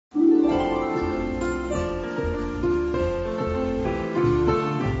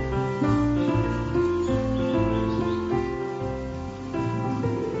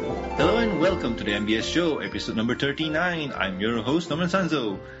to the MBS show, episode number 39. I'm your host, Norman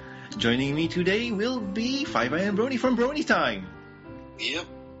Sanzo. Joining me today will be Five Iron Brony from Brony Time. Yep.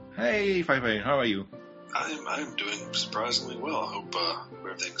 Hey, Five Iron, how are you? I'm doing surprisingly well. I hope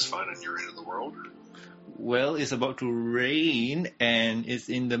everything's fine on your end of the world. Well, it's about to rain, and it's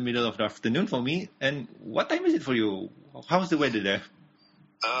in the middle of the afternoon for me. And what time is it for you? How's the weather there?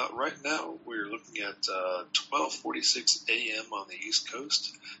 Right now, we're looking at 12:46 a.m. on the East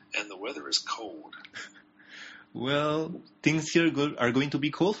Coast, and the weather is cold. Well, things here are going to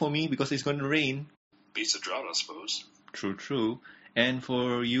be cold for me because it's going to rain. Beats a drought, I suppose. True. And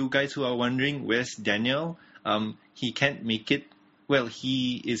for you guys who are wondering, where's Daniel? He can't make it. Well,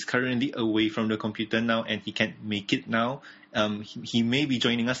 he is currently away from the computer now, and he can't make it now. He may be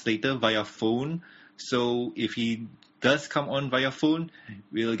joining us later via phone. So if he does come on via phone,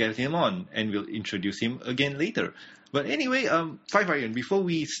 we'll get him on, and we'll introduce him again later. But anyway, Five Iron, before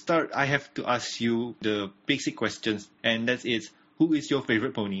we start, I have to ask you the basic questions, and that is, who is your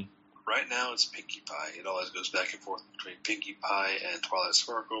favorite pony? Right now, it's Pinkie Pie. It always goes back and forth between Pinkie Pie and Twilight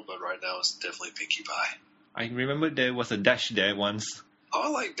Sparkle, but right now it's definitely Pinkie Pie. I remember there was a Dash there once. Oh, I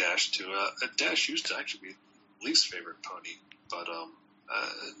like Dash too. Dash used to actually be least favorite pony, but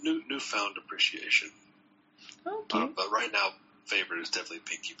newfound appreciation. Okay. But right now, favorite is definitely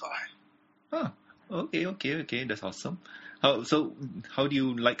Pinkie Pie. Oh, okay. That's awesome. So how do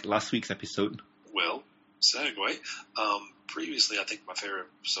you like last week's episode? Well, segue. Previously, I think my favorite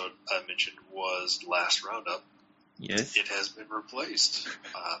episode I mentioned was Last Roundup. Yes. It has been replaced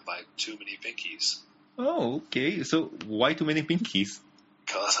by Too Many Pinkies. Oh, okay. So why too many Pinkies?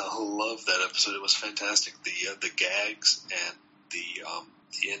 Because I love that episode. It was fantastic. The gags and the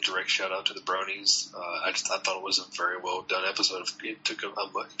indirect shout out to the Bronies. I thought it was a very well done episode. It took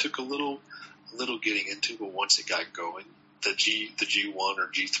a little getting into, but once it got going, the G1 or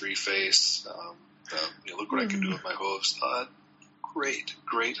G3 face. Look what I can do with my hooves.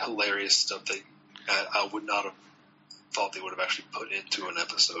 Great, hilarious stuff that I would not have thought they would have actually put into an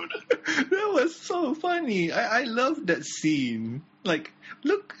episode. That was so funny. I love that scene. Like,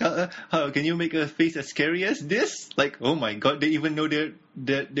 look, how can you make a face as scary as this? Like, oh my god, they even know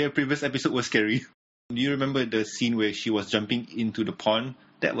their previous episode was scary. Do you remember the scene where she was jumping into the pond?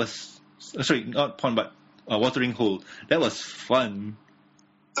 That was, sorry, not pond, but watering hole. That was fun.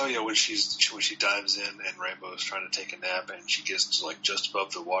 Oh yeah, when she dives in and Rainbow is trying to take a nap and she gets to like just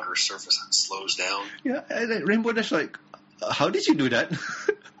above the water surface and slows down. Yeah, and Rainbow Dash like, how did you do that?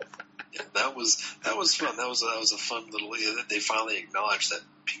 Yeah, that was fun. That was a fun little. They finally acknowledged that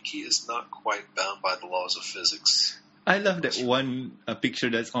Pinkie is not quite bound by the laws of physics. I love that one picture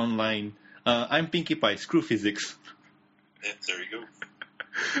that's online. I'm Pinkie Pie. Screw physics. Yeah, there you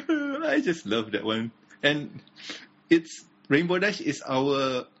go. I just love that one, and it's. Rainbow Dash is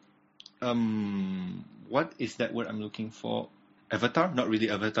our, what is that word I'm looking for? Avatar? Not really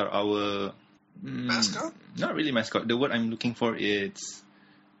avatar. Our... mascot? Not really mascot. The word I'm looking for is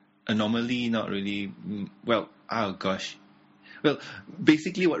anomaly, not really... Well, oh gosh. Well,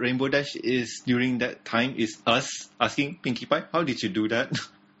 basically what Rainbow Dash is during that time is us asking Pinkie Pie, how did you do that?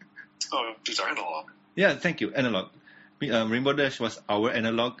 Oh, it's our analog. Yeah, thank you, analog. Rainbow Dash was our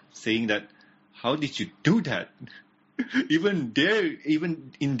analog saying that, how did you do that? Even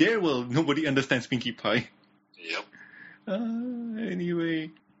in their world, nobody understands Pinkie Pie. Yep.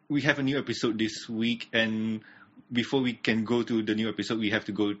 Anyway, we have a new episode this week, and before we can go to the new episode, we have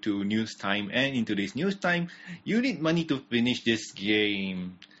to go to news time. And in today's news time, you need money to finish this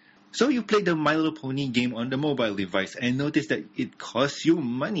game. So you played the My Little Pony game on the mobile device and noticed that it costs you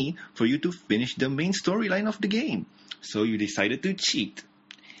money for you to finish the main storyline of the game. So you decided to cheat.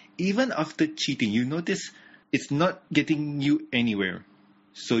 Even after cheating, you notice it's not getting you anywhere.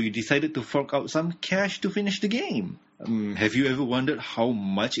 So you decided to fork out some cash to finish the game. Have you ever wondered how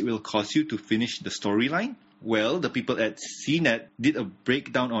much it will cost you to finish the storyline? Well, the people at CNET did a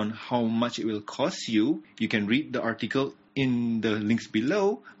breakdown on how much it will cost you. You can read the article in the links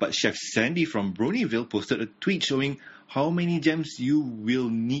below. But Chef Sandy from Bronyville posted a tweet showing how many gems you will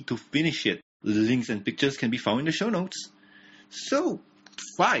need to finish it. Links and pictures can be found in the show notes. So,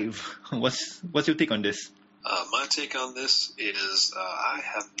 Five, what's your take on this? My take on this is I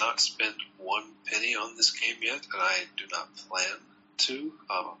have not spent one penny on this game yet, and I do not plan to.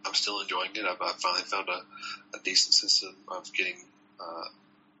 I'm still enjoying it. I've finally found a decent system of getting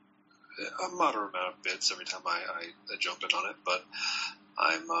a moderate amount of bits every time I jump in on it. But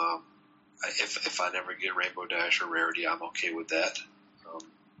if I never get Rainbow Dash or Rarity, I'm okay with that.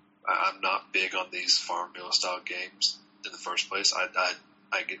 I'm not big on these Farmville style games in the first place.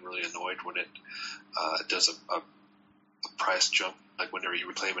 I get really annoyed when it does a price jump like whenever you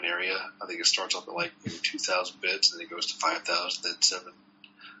reclaim an area, I think it starts off at like maybe 2,000 bits, and then it goes to 5,000, then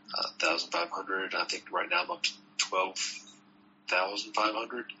 7,500. I think right now I'm up to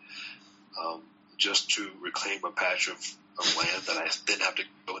 12,500, just to reclaim a patch of land that I then have to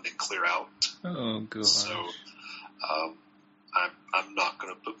go in and clear out. Oh god. So I'm not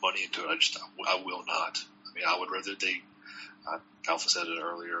going to put money into it. I will not. I mean, I would rather Alpha said it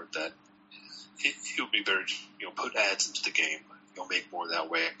earlier that it would be better to put ads into the game. You'll make more that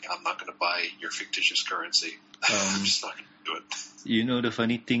way. I'm not going to buy your fictitious currency. I'm just not going to do it. You know the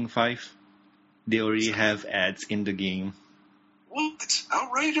funny thing, Five? They already have ads in the game. What?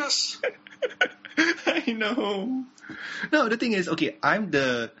 Outrageous! I know. No, the thing is, okay, I'm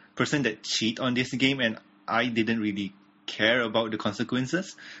the person that cheat on this game, and I didn't really care about the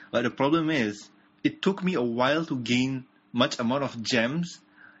consequences. But the problem is, it took me a while to gain much amount of gems,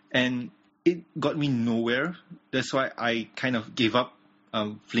 and it got me nowhere. That's why I kind of gave up,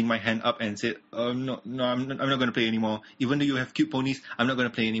 fling my hand up and said, no, I'm not going to play anymore. Even though you have cute ponies, I'm not going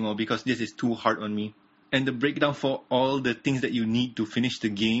to play anymore because this is too hard on me. And the breakdown for all the things that you need to finish the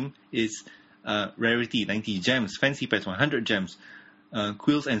game is rarity, 90 gems, fancy pets, 100 gems,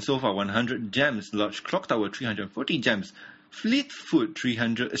 quills and sofa, 100 gems, large clock tower, 340 gems, fleet foot,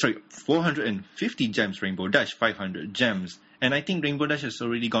 450 gems, rainbow dash, 500 gems. And I think Rainbow Dash has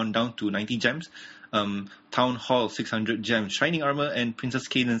already gone down to 90 gems. Town Hall, 600 gems. Shining Armor and Princess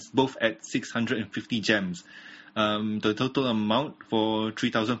Cadence both at 650 gems. The total amount for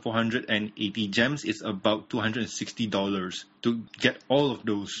 3,480 gems is about $260 to get all of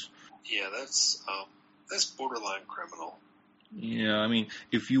those. Yeah, that's borderline criminal. Yeah, I mean,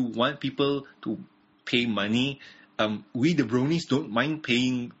 if you want people to pay money, we the bronies don't mind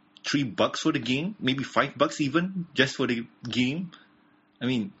paying $3 for the game, maybe $5 even, just for the game. I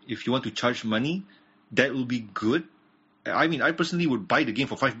mean, if you want to charge money, that will be good. I mean, I personally would buy the game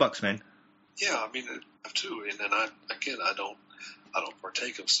for $5, man. Yeah, I mean, I have too. And then I don't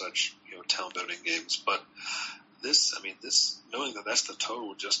partake of such town building games. But this, knowing that that's the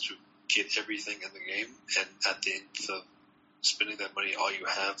total just to get everything in the game, and at the end of spending that money, all you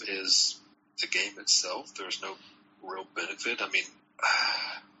have is the game itself. There's no real benefit. I mean.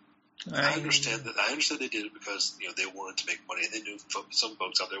 I understand that. I understand they did it because they wanted to make money, and they knew some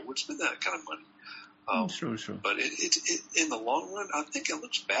folks out there would spend that kind of money. Sure. But it in the long run, I think it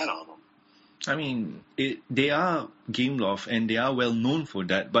looks bad on them. I mean, they are Gameloft, and they are well known for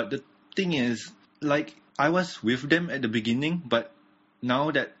that. But the thing is, like, I was with them at the beginning, but now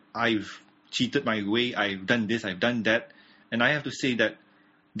that I've cheated my way, I've done this, I've done that, and I have to say that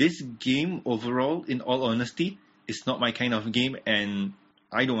this game overall, in all honesty, is not my kind of game, and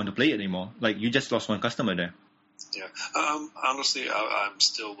I don't want to play it anymore. Like, you just lost one customer there. Yeah. Honestly, I'm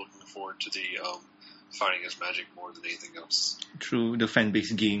still looking forward to the Fighting is Magic more than anything else. True, the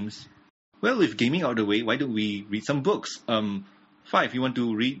fan-based games. Well, with gaming out of the way, why don't we read some books? Five, you want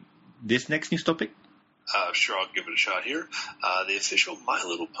to read this next news topic? Sure, I'll give it a shot here. The official My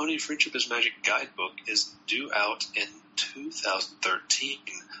Little Pony Friendship is Magic guidebook is due out in 2013.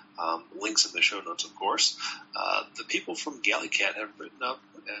 Links in the show notes, of course. The people from Gallycat have written up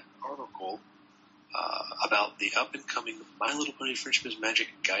an article about the up-and-coming My Little Pony Friendship is Magic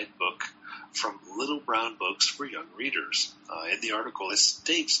guidebook from Little Brown Books for young readers. In the article, it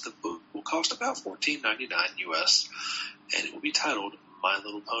states the book will cost about $14.99 US, and it will be titled My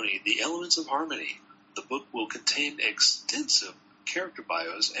Little Pony, The Elements of Harmony. The book will contain extensive character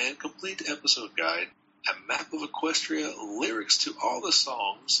bios and complete episode guide, a map of Equestria, lyrics to all the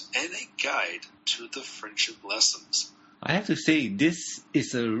songs, and a guide to the friendship lessons. I have to say, this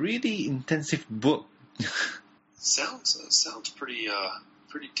is a really intensive book. Sounds pretty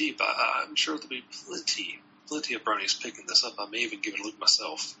deep. I'm sure there'll be plenty of brownies picking this up. I may even give it a look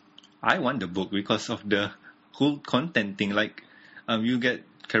myself. I want the book because of the whole content thing. Like, you get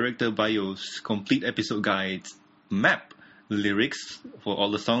character bios, complete episode guides, map, lyrics for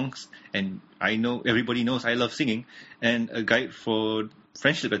all the songs, and I know everybody knows I love singing, and a guide for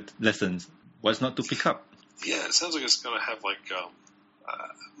friendship lessons. What's not to pick up? Yeah, it sounds like it's going to have like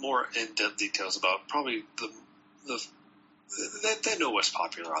more in-depth details about probably they know what's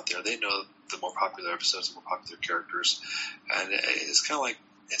popular out there. They know the more popular episodes, the more popular characters, and it's kind of like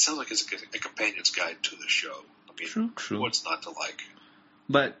it sounds like it's a companion's guide to the show. I mean, true. What's not to like?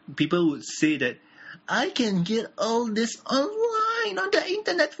 But people would say that I can get all this online on the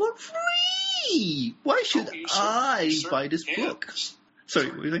internet for free. Why should I buy this book? Sorry,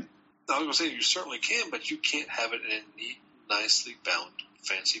 what do you think? I was going to say you certainly can, but you can't have it in a neat, nicely bound,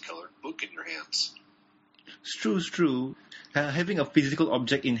 fancy-colored book in your hands. It's true. Having a physical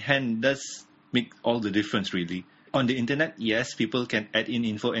object in hand does make all the difference, really. On the internet, yes, people can add in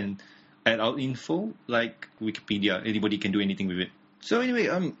info and add out info, like Wikipedia. Anybody can do anything with it. So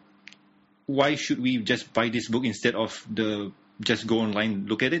anyway, why should we just buy this book instead of just go online,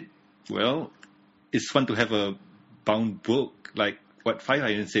 look at it? Well, it's fun to have a bound book, like what Five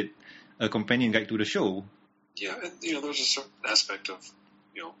Iron said, a companion guide to the show. Yeah, and there's a certain aspect of,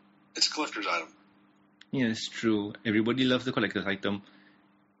 it's a collector's item. Yeah, it's true. Everybody loves the collector's item.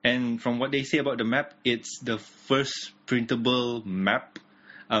 And from what they say about the map, it's the first printable map.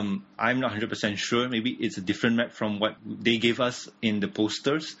 I'm not 100% sure. Maybe it's a different map from what they gave us in the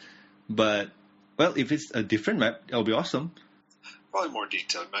posters. But, well, if it's a different map, it'll be awesome. Probably more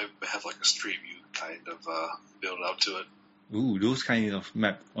detailed. Might have like a street view kind of build out to it. Ooh, those kind of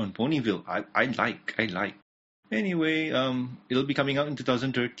map on Ponyville, I like. Anyway, it'll be coming out in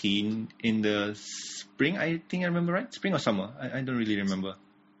 2013 in the spring, I think I remember, right? Spring or summer? I don't really remember.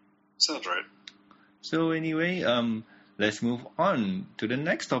 Sounds right. So anyway, let's move on to the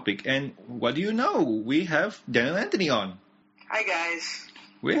next topic. And what do you know? We have Daniel Anthony on. Hi, guys.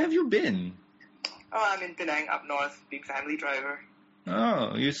 Where have you been? Oh, I'm in Penang, up north, big family driver.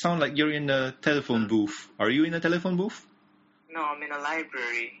 Oh, you sound like you're in a telephone booth. Are you in a telephone booth? No, I'm in a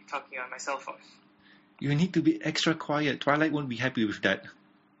library, talking on my cell phone. You need to be extra quiet. Twilight won't be happy with that.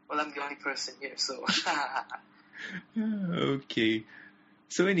 Well, I'm the only person here, so... Okay.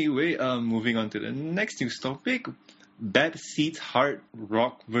 So anyway, moving on to the next news topic. Bad Seeds hard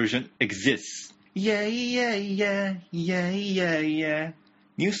rock version exists. Yeah.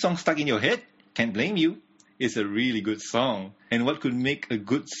 New song stuck in your head? Can't blame you. It's a really good song. And what could make a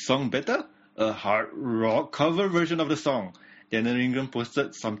good song better? A hard rock cover version of the song. Daniel Ingram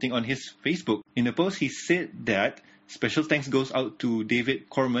posted something on his Facebook. In the post, he said that special thanks goes out to David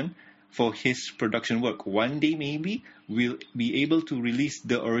Corman for his production work. One day, maybe, we'll be able to release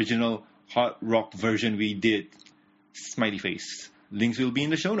the original hard rock version we did. Smiley face. Links will be in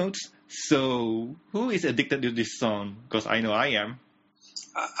the show notes. So, who is addicted to this song? Because I know I am.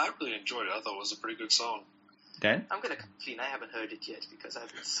 I really enjoyed it. I thought it was a pretty good song. Dan? I'm going to complain. I haven't heard it yet because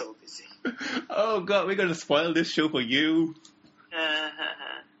I've been so busy. Oh god, we're going to spoil this show for you.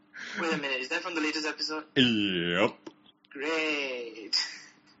 Wait a minute, is that from the latest episode? Yep. Great.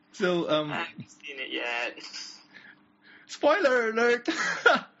 So, I haven't seen it yet. Spoiler alert!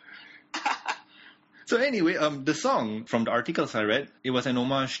 So anyway, the song, from the articles I read, it was an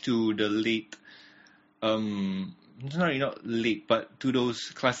homage to the late, sorry, not late, but to those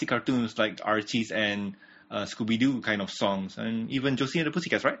classic cartoons like Archie's and Scooby-Doo kind of songs, and even Josie and the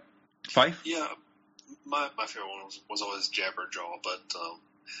Pussycats, right? Five? Yeah, my favorite one was always Jabberjaw, but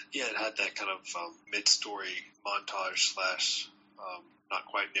yeah, it had that kind of mid-story montage / not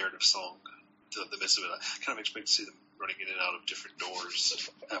quite narrative song to the midst of it. I kind of expect to see them running in and out of different doors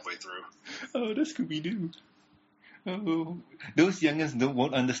halfway through. Oh, that's Scooby-Doo. Oh, those youngins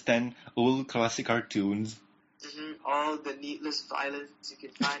won't understand old classic cartoons. Mm-hmm. All the needless violence you can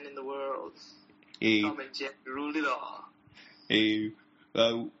find in the world. Hey, Tom and Jerry ruled it all. hey,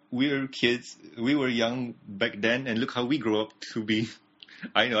 we were kids. We were young back then, and look how we grew up to be.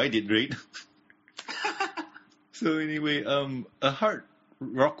 I know I did great. So anyway, a hard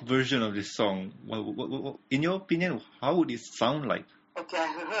rock version of this song. In your opinion, how would it sound like? Okay, I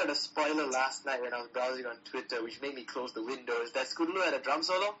heard a spoiler last night when I was browsing on Twitter, which made me close the windows. That Scootaloo had a drum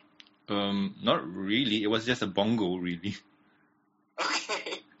solo? Not really. It was just a bongo, really.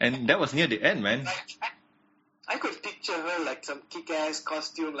 Okay. And that was near the end, man. I could picture her like some kick-ass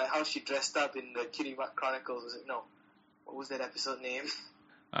costume, like how she dressed up in the Kitty Chronicles. Was it? No. What was that episode name?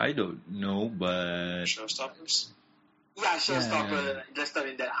 I don't know, but... Showstoppers? Yeah, Showstopper dressed up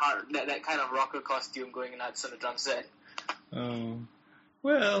in that kind of rocker costume going nuts on the drum set. Oh,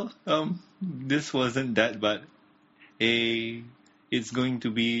 well, this wasn't that, but it's going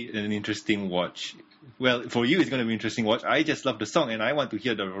to be an interesting watch. Well, for you, it's going to be an interesting watch. I just love the song, and I want to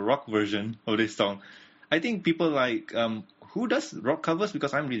hear the rock version of this song. I think people like, who does rock covers?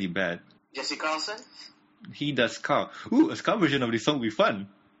 Because I'm really bad. Jesse Carlson? He does ska. Ooh, a ska version of this song would be fun.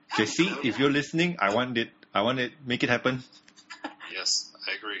 Jesse, if you're listening, I want it. Make it happen. Yes,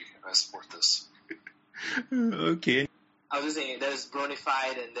 I agree. I support this. Okay. I was just saying, there's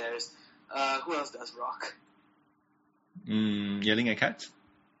Bronified and there's, who else does rock? Yelling at Cats?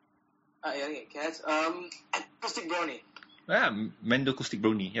 Yelling at Cats. Acoustic Brony. Mendo Acoustic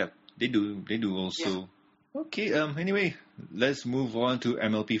Brony. Yeah, they do also. Yeah. Okay, anyway, let's move on to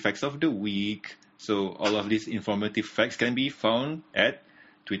MLP Facts of the Week. So all of these informative facts can be found at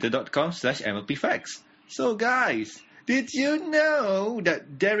twitter.com/MLPFacts. So guys, did you know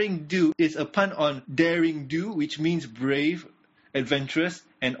that Daring Do is a pun on Daring Do, which means brave, adventurous,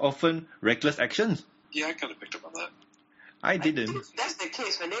 and often reckless actions? Yeah, I kind of picked up on that. I I didn't. think if that's the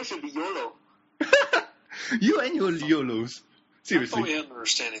case, my name should be YOLO. You and your YOLOs. I thought Seriously. we had an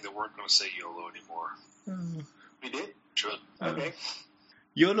understanding that we weren't going to say YOLO anymore. We did? Should. Okay.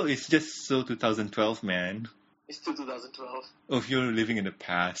 YOLO is just so 2012, man. It's still 2012. Oh, you're living in the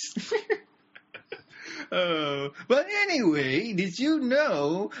past. But anyway, did you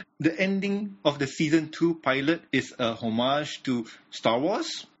know the ending of the season 2 pilot is a homage to Star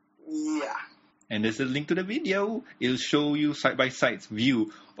Wars? Yeah. And there's a link to the video. It'll show you side-by-side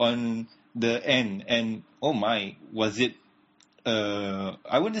view on the end. And oh my, was it,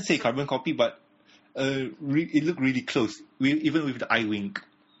 I wouldn't say carbon copy, but it looked really close, even with the eye wink.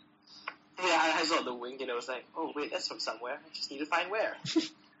 Yeah, I saw the wink and I was like, oh wait, that's from somewhere. I just need to find where.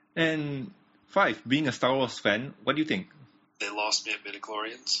 And 5, being a Star Wars fan, what do you think? They lost me at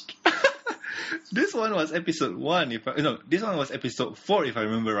midichlorians. This one was episode 1, this one was episode 4 if I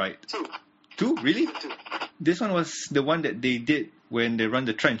remember right. 2. 2? Really? 2. This one was the one that they did when they run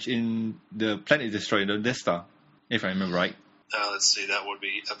the trench in the Planet Destroyer, the Death Star, if I remember right. Let's see, that would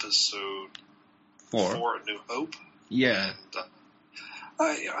be episode 4. 4, A New Hope. Yeah. And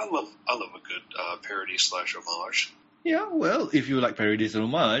I love a good parody / homage. Yeah, well, if you like parodies and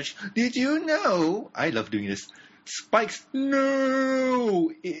homage, did you know, I love doing this, Spike's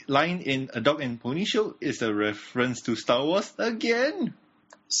 "No" line in A Dog and Pony Show is a reference to Star Wars again.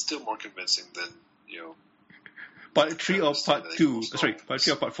 Still more convincing than, Part 3 or Part 2? Sorry, Wars. Part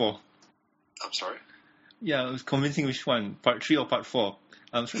 3 or Part 4? I'm sorry? Yeah, it was convincing which one, Part 3 or Part 4?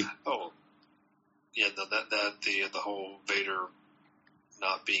 I'm sorry. Oh. Yeah, the whole Vader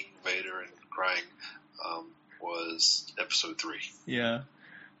not being Vader and crying was episode 3. Yeah.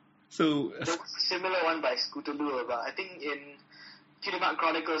 So, There was a similar one by Scootaloo, but I think in Kinemat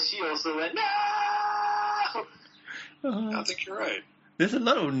Chronicles she also went, no! I think you're right. there's a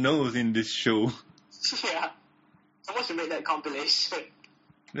lot of no's in this show. Yeah. Someone should make that compilation.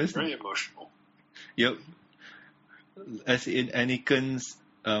 There's, Very emotional. yep. As in Anakin's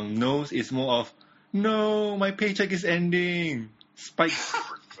nose is more of, no, my paycheck is ending. Spike's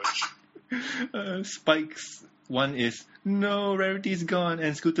Spike's one is, no, Rarity is gone.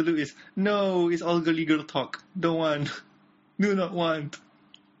 And Scootaloo is, no, it's all girly girl talk. Don't want. Do not want.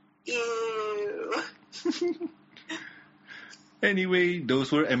 Ew. Anyway,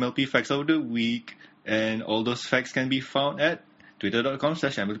 those were MLP Facts of the Week. And all those facts can be found at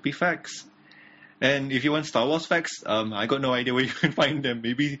twitter.com/MLPFacts. And if you want Star Wars facts, I got no idea where you can find them.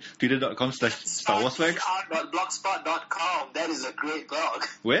 Maybe twitter.com/Star Wars facts. StarPR.blogspot.com. That is a great blog.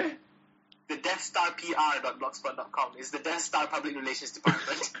 Where? The DeathStarPR.blogspot.com is the Death Star Public Relations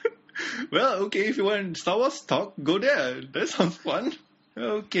Department. Well, okay, if you want Star Wars talk, go there. That sounds fun.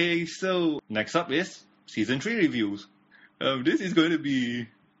 Okay, so next up is Season 3 reviews. This is going to be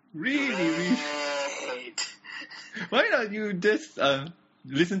really... Great. Why not you just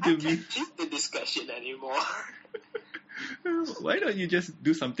listen to I me? can't keep the discussion anymore. Why don't you just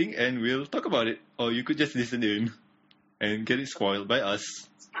do something and we'll talk about it? Or you could just listen in and get it spoiled by us.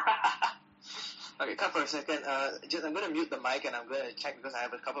 Okay, cut for a second. I'm going to mute the mic and I'm going to check because I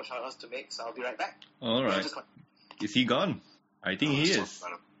have a couple of shout-outs to make, so I'll be right back. Alright. Is he gone? I think he Let's is. talk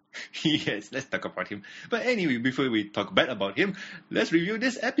about him. Yes, let's talk about him. But anyway, before we talk bad about him, let's review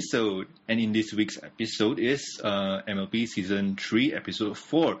this episode. And in this week's episode is MLP Season 3, Episode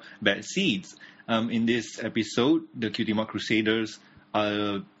 4, Bad Seeds. In this episode, the Cutie Mark Crusaders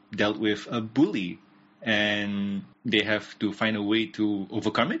dealt with a bully. And they have to find a way to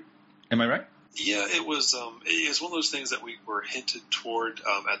overcome it. Am I right? Yeah, it was one of those things that we were hinted toward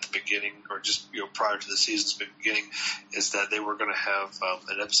at the beginning, or just prior to the season's beginning, is that they were going to have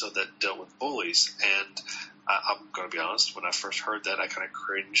an episode that dealt with bullies. And I'm going to be honest, when I first heard that, I kind of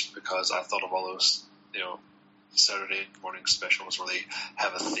cringed because I thought of all those Saturday morning specials where they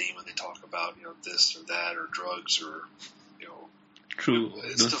have a theme and they talk about this or that or drugs or True,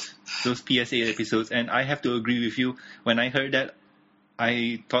 those PSA episodes. And I have to agree with you. When I heard that,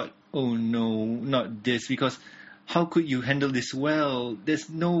 I thought, oh no, not this, because how could you handle this well? There's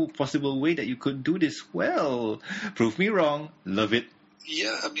no possible way that you could do this well. Prove me wrong. Love it.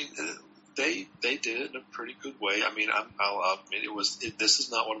 Yeah, I mean, they did it in a pretty good way. I mean, I'll admit this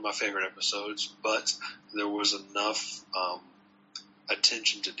is not one of my favorite episodes, but there was enough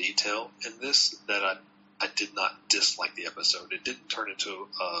attention to detail in this that I did not dislike the episode. It didn't turn into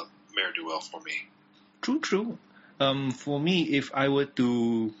a ne'er-do-well for me. True. For me, if I were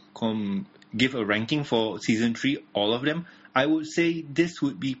to give a ranking for Season 3, all of them, I would say this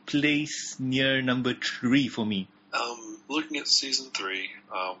would be placed near number 3 for me. Looking at Season 3,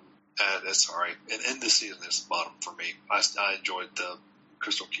 that's all right. And this season is the bottom for me. I enjoyed the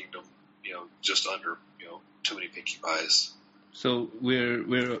Crystal Kingdom just under too many Pinkie Pies. So we're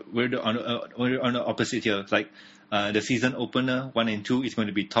on the opposite here. Like the season opener 1 and 2 is going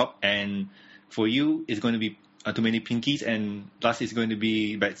to be top, and for you it's going to be too many Pinkies, and last is going to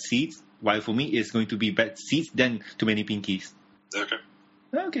be bad seeds. While for me it's going to be bad seeds then too many Pinkies. Okay.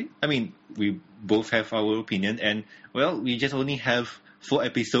 Okay. I mean, we both have our opinion, and well, we just only have 4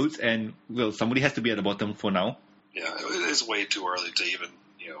 episodes, and well, somebody has to be at the bottom for now. Yeah, it is way too early to even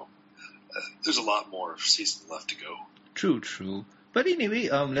there's a lot more season left to go. True. But anyway,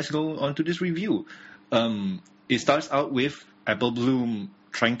 let's go on to this review. It starts out with Apple Bloom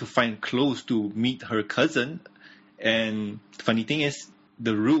trying to find clothes to meet her cousin, and the funny thing is,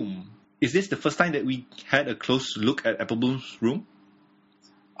 the room. Is this the first time that we had a close look at Apple Bloom's room?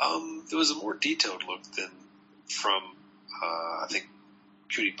 There was a more detailed look than from, I think,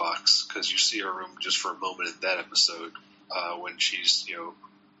 Cutie Box, because you see her room just for a moment in that episode when she's,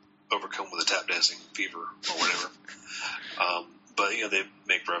 overcome with a tap dancing fever or whatever. But they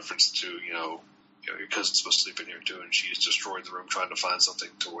make reference to your cousin's supposed to sleep in here too, and she's destroyed the room trying to find something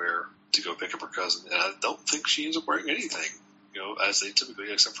to wear to go pick up her cousin. And I don't think she ends up wearing anything, as they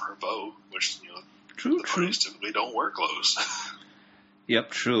typically, except for her bow, which True. Ponies typically don't wear clothes.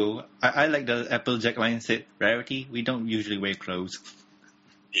 Yep, true. I like the Applejack line said, "Rarity, we don't usually wear clothes."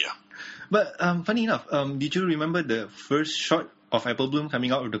 Yeah. But funny enough, did you remember the first shot of Apple Bloom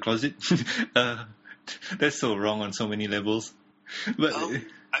coming out of the closet? That's so wrong on so many levels. But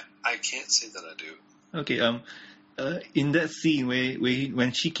I can't say that I do. okay, in that scene where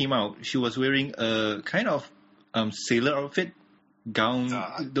when she came out, she was wearing a kind of sailor outfit, gown.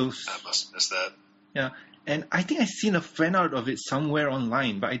 I must have missed that. Yeah, and I think I've seen a fan art of it somewhere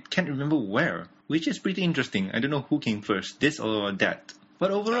online, but I can't remember where, which is pretty interesting. I don't know who came first, this or that.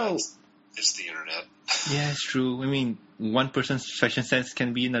 But overall, it's the internet. yeah, it's true. I mean, one person's fashion sense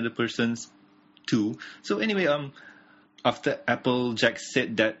can be another person's too. So anyway, after Applejack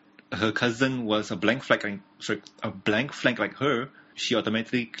said that her cousin was a blank flank like her, she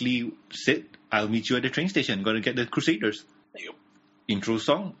automatically said, "I'll meet you at the train station. Gotta get the Crusaders." Yep. Intro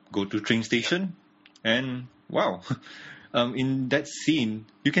song, go to train station, and wow, in that scene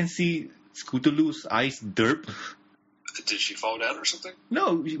you can see Scootaloo's eyes derp. Did she fall down or something?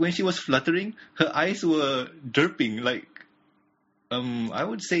 No, when she was fluttering, her eyes were derping. Like, I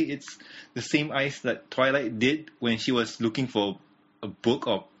would say it's the same eyes that Twilight did when she was looking for a book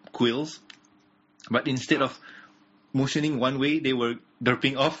or quills. But instead of motioning one way, they were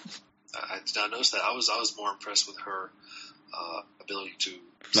derping off. I did not notice that. I was more impressed with her ability to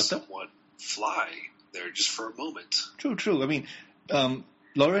Flutter? somewhat fly there just for a moment. True. I mean,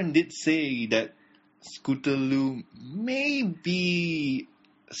 Lauren did say that Scootaloo may be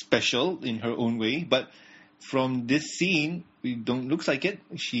special in her own way, but from this scene, it don't looks like it.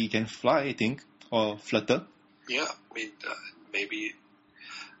 She can fly, I think, or flutter. Yeah, I mean, maybe.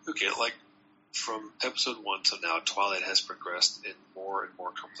 Okay, like from episode 1 to now, Twilight has progressed in more and more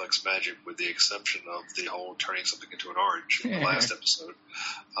complex magic, with the exception of the whole turning something into an orange in the last episode.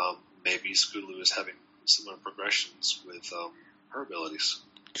 Maybe Scootaloo is having similar progressions with her abilities.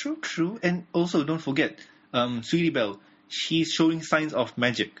 True. And also, don't forget, Sweetie Belle, she's showing signs of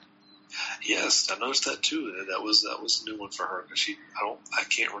magic. Yes, I noticed that too. That was a new one for her, because I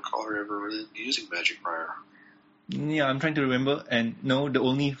can't recall her ever really using magic prior. Yeah, I'm trying to remember, and no, the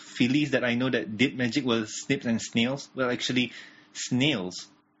only fillies that I know that did magic was Snips and Snails. Well, actually, Snails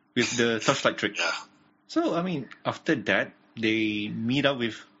with the torchlight trick. Yeah. So, I mean, after that, they meet up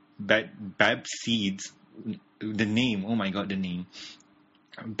with Bab Seeds. The name, oh my god, the name.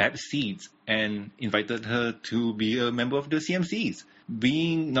 Bab Seeds, and invited her to be a member of the CMCs.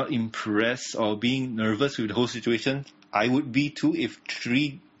 Being not impressed or being nervous with the whole situation, I would be too if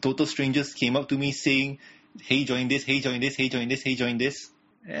 3 total strangers came up to me saying, "Hey, join this, hey, join this, hey, join this, hey, join this."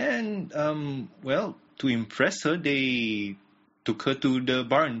 And, well, to impress her, they took her to the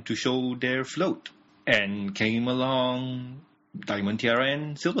barn to show their float. And came along Diamond Tiara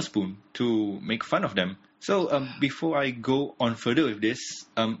and Silver Spoon to make fun of them. So, before I go on further with this,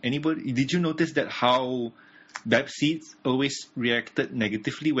 did you notice that how Bab Seeds always reacted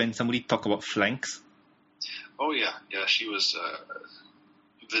negatively when somebody talked about flanks? Oh yeah, she was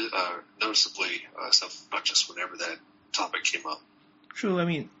noticeably self-conscious whenever that topic came up. True, I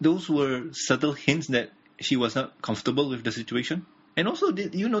mean, those were subtle hints that she was not comfortable with the situation. And also,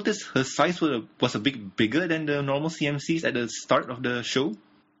 did you notice her size was a bit bigger than the normal CMCs at the start of the show?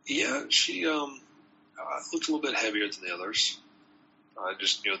 Yeah, she looked a little bit heavier than the others.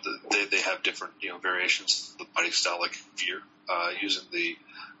 Just they have different variations of the body style. Like if you're using the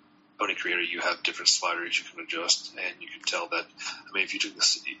Pony Creator, you have different sliders you can adjust, and you can tell that. I mean, if you took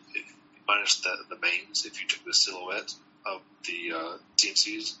this, minus the mains. If you took the silhouette of the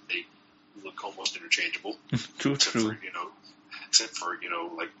CMCs, they look almost interchangeable. True. Except for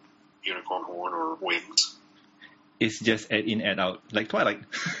like unicorn horn or wings. It's just add in, add out, like Twilight.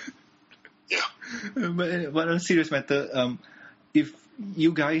 Yeah. But on a serious matter, if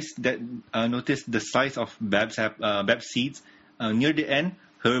you guys that noticed the size of Bab's seeds near the end,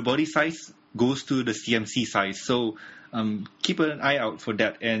 her body size goes to the CMC size. So keep an eye out for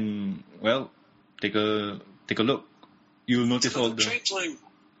that, and well, take a look. You'll notice all the changeling.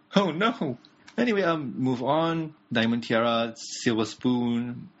 Oh no. Anyway, move on. Diamond Tiara, Silver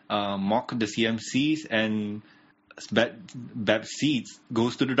Spoon, mock the CMCs, and Bab Seeds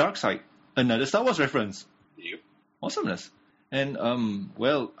goes to the dark side. Another Star Wars reference. Yep. Awesomeness. And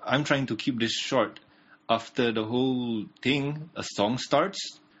well, I'm trying to keep this short. After the whole thing, a song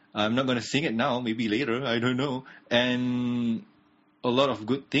starts. I'm not going to sing it now. Maybe later. I don't know. And a lot of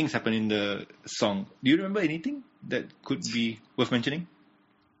good things happen in the song. Do you remember anything that could be worth mentioning?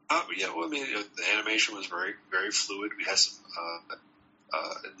 Yeah, well, I mean, the animation was very, very fluid. We had some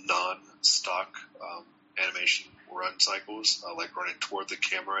non-stock animation run cycles, like running toward the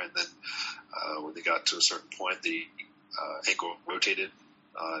camera, and then when they got to a certain point, the angle rotated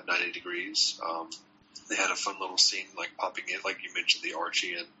 90 degrees. They had a fun little scene, like popping in, like you mentioned, the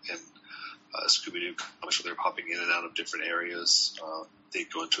Archie and Scooby-Doo comics, where they're popping in and out of different areas. They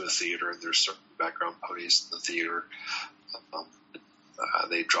go into a theater, and there's certain background ponies in the theater.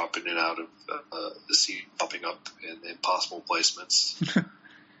 They drop in and out of the scene, popping up in impossible placements.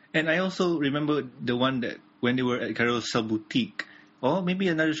 And I also remember the one that when they were at Carousel Boutique, or maybe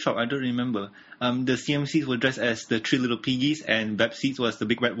another shop, I don't remember. The CMCs were dressed as the Three Little Piggies, and Bab Seeds was the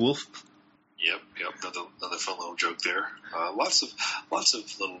Big Bad Wolf. Yep. Another fun little joke there. Lots of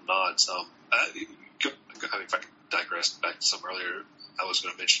little nods. If I can digress back to some earlier, I was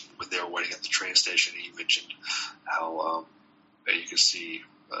going to mention when they were waiting at the train station, you mentioned how you could see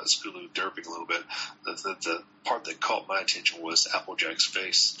Scooby derping a little bit. The part that caught my attention was Applejack's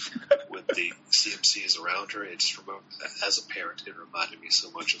face with the CMCs around her. It just as a parent, it reminded me so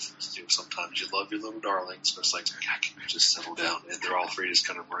much of sometimes you love your little darlings, but it's like, God, can you just settle down? And they're all three just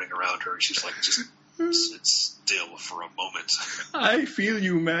kind of running around her, and she's like, just sit still for a moment. I feel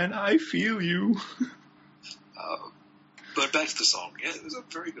you, man. I feel you. But back to the song. Yeah, it was a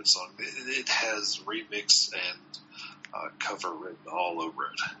very good song. It has remix and cover written all over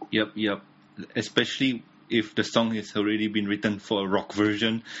it. Yep. Especially if the song has already been written for a rock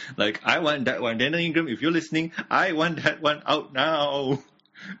version. Like, I want that one. Daniel Ingram, if you're listening, I want that one out now.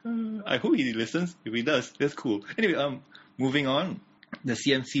 I hope he listens. If he does, that's cool. Anyway, moving on. The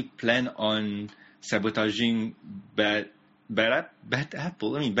CMC plan on sabotaging bad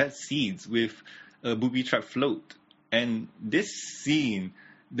seeds with a booby trap float. And this scene,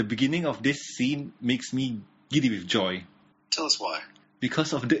 the beginning of this scene makes me giddy with joy. Tell us why.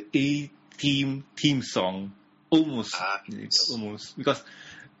 Because of the A-Team theme song. Almost. Because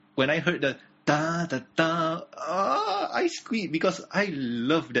when I heard the da-da-da, I squeaked because I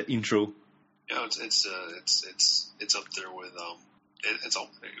love that intro. Yeah, it's up there with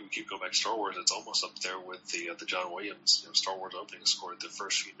we keep going back to Star Wars. It's almost up there with the John Williams Star Wars opening score. The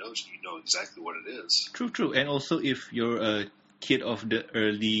first few notes, you know exactly what it is. True. And also, if you're a kid of the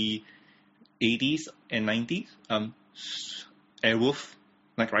early 80s and 90s, Airwolf,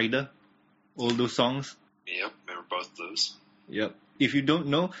 Knight Rider, all those songs. Yep, remember both those. Yep. If you don't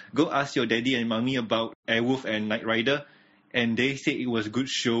know, go ask your daddy and mommy about Airwolf and Knight Rider, and they say it was good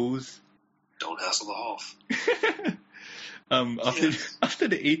shows. Don't hassle the Hoff. After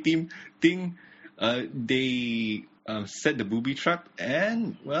the A-Team thing, they set the booby trap,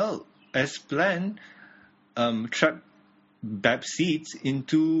 and well, as planned, trapped Bab Seeds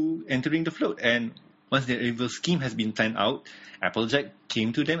into entering the float. And once their evil scheme has been planned out, Applejack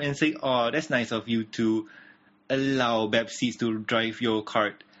came to them and said, "Oh, that's nice of you to allow Bab Seeds to drive your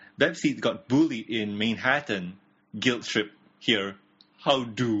cart. Bab Seeds got bullied in Manhattan. Guilt trip here. How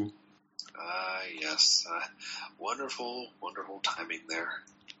do?" Yes. Wonderful timing there.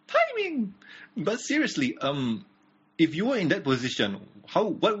 Timing! But seriously, if you were in that position,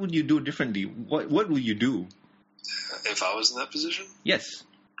 what would you do differently? What would you do? If I was in that position? Yes.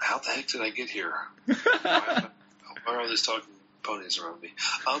 How the heck did I get here? Why are all these talking ponies around me?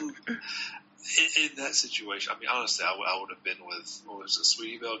 In that situation, I mean, honestly, I would have been with, what was it,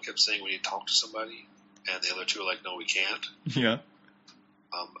 Sweetie Belle kept saying we need to talk to somebody, and the other two are like, no, we can't. Yeah.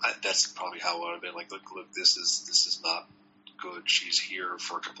 That's probably how I would have been like, look, this is not good. She's here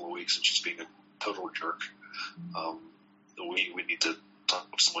for a couple of weeks and she's being a total jerk. We need to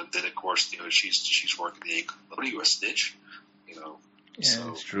talk to someone. Then of course, she's working the angle. What are you, a snitch? Yeah, so,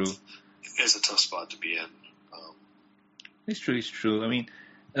 that's true. it's a tough spot to be in. It's true. It's true. I mean,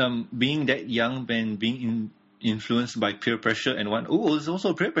 being that young and being influenced by peer pressure and it's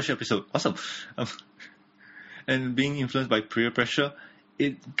also a peer pressure episode. Awesome. And being influenced by peer pressure,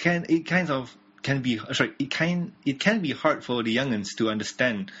 it can be hard for the youngins to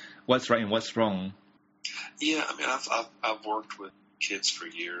understand what's right and what's wrong. Yeah, I mean, I've worked with kids for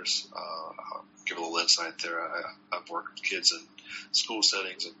years. I'll give a little insight there. I've worked with kids in school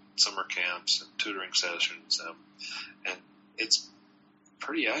settings and summer camps and tutoring sessions, and it's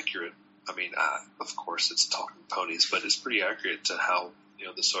pretty accurate. I mean, of course, it's talking ponies, but it's pretty accurate to how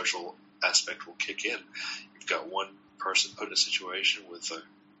the social aspect will kick in. You've got one person put in a situation with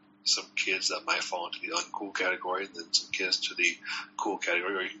some kids that might fall into the uncool category, and then some kids to the cool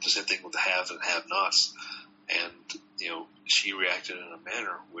category, or the same thing with the haves and have-nots. And she reacted in a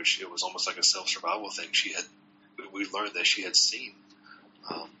manner which it was almost like a self-survival thing. We learned that she had seen,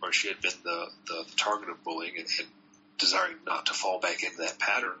 or she had been the target of bullying, and desiring not to fall back into that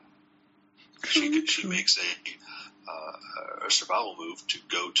pattern. She makes a survival move to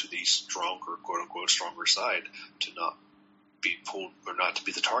go to the stronger, quote unquote, stronger side, to not be pulled or not to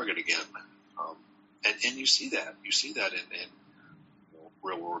be the target again. And you see that in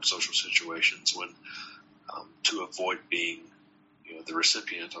real world social situations when to avoid being the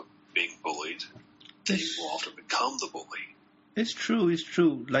recipient of being bullied, they will often become the bully. It's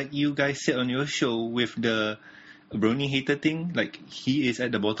true. Like you guys said on your show with the brony hater thing, like he is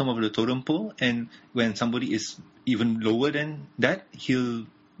at the bottom of the totem pole, and when somebody is even lower than that, he'll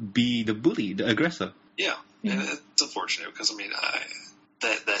be the bully, the aggressor. Yeah. And it's unfortunate because, I mean,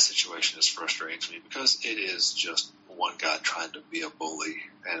 that situation is frustrating to me because it is just one guy trying to be a bully,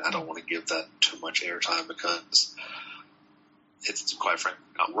 and I don't want to give that too much airtime because it's quite frankly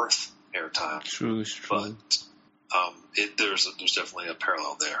not worth airtime. True. But there's definitely a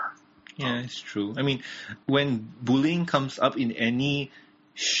parallel there. Yeah, it's true. I mean, when bullying comes up in any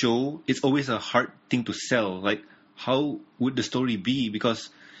show, it's always a hard thing to sell. Like, how would the story be? Because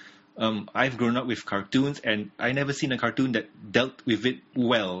I've grown up with cartoons, and I never seen a cartoon that dealt with it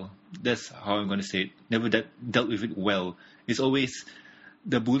well. That's how I'm going to say it. Never dealt with it well. It's always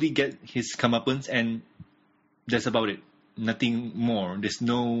the bully get his comeuppance, and that's about it. Nothing more. There's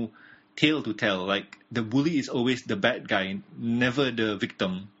no tale to tell. Like, the bully is always the bad guy, never the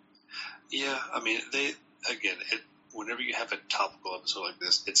victim. Yeah, I mean, whenever you have a topical episode like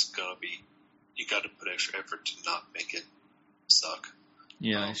this, it's going to be, you got to put extra effort to not make it suck.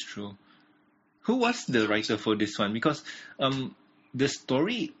 Yeah, it's true. Who was the writer for this one? Because the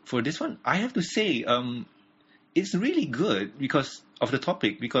story for this one, I have to say, it's really good because of the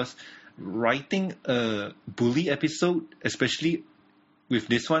topic. Because writing a bully episode, especially with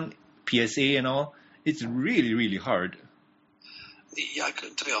this one, PSA and all, it's really, really hard. Yeah, I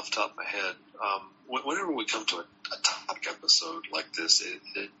couldn't tell you off the top of my head. Whenever we come to a topic episode like this,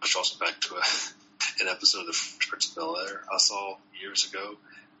 it draws back to an episode of The Fresh Prince of Bel-Air I saw years ago.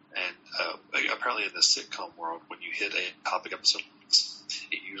 And apparently in the sitcom world, when you hit a topic episode,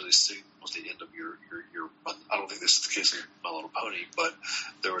 it usually signals the end of your run. I don't think this is the case with My Little Pony, but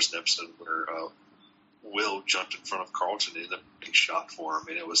there was an episode where Will jumped in front of Carlton and ended up being shot for him.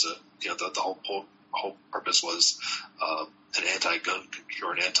 And it was the whole purpose was an anti-gun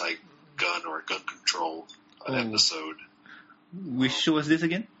or a gun control episode. Which show was this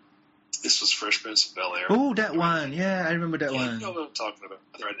again? This was Fresh Prince of Bel-Air. Oh, that one. Yeah, I remember that one. You know what I'm talking about.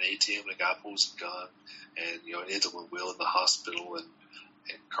 They're at an ATM and a guy pulls a gun, and it ends up with Will in the hospital, and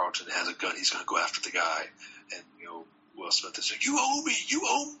Carlton has a gun. He's going to go after the guy, and Will Smith is like, "You owe me.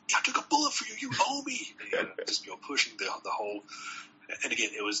 I took a bullet for you. You owe me." And just pushing the whole. And again,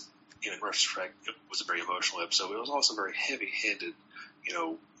 it was in retrospect, it was a very emotional episode. It was also very heavy-handed,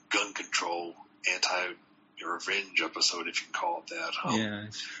 gun control, anti-revenge episode, if you can call it that. Yeah,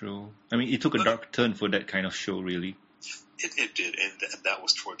 it's true. I mean, it took a dark turn for that kind of show, really. It did, and that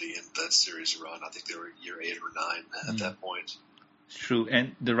was toward the end of that series run. I think they were year 8 or 9 at that point. It's true,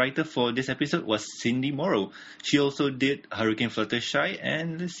 and the writer for this episode was Cindy Morrow. She also did Hurricane Fluttershy,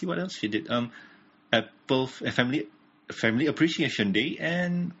 and let's see what else she did. Apple Family Appreciation Day,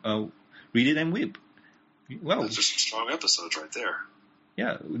 and Read It and Weep. Wow. Those are some strong episodes right there.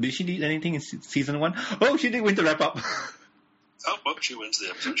 Yeah. Did she do anything in season 1? Oh, she did Winter Wrap Up. Oh, well, she wins the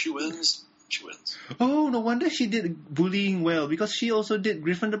episode. She wins. Oh, no wonder she did bullying well, because she also did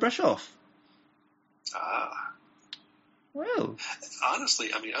Griffin the Brush Off. Ah. Well.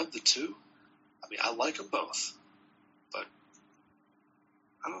 Honestly, I mean, of the two, I like them both. But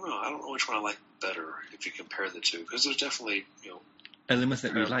I don't know. I don't know which one I like better if you compare the two, because there's definitely, elements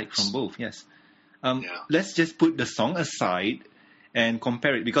that we like from both, yes. Yeah. Let's just put the song aside and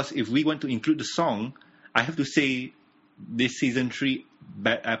compare it. Because if we want to include the song, I have to say this season 3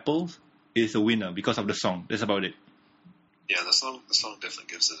 Bad Apples is a winner because of the song. That's about it. Yeah, the song definitely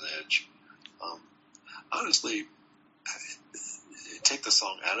gives it an edge. Honestly, take the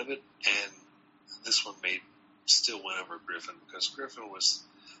song out of it, and this one may still win over Griffin, because Griffin was,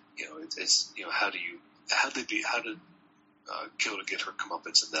 how did Kilda get her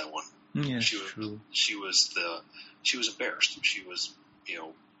comeuppance in that one? Yeah, true. She was embarrassed. She was,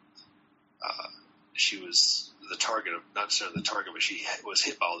 she was the target of, not necessarily the target, but she was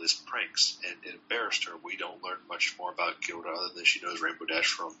hit by all these pranks, and it embarrassed her. We don't learn much more about Kilda other than she knows Rainbow Dash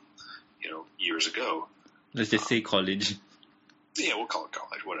from, years ago. Let's just say college. Yeah, we'll call it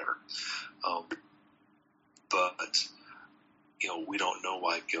college, whatever. But we don't know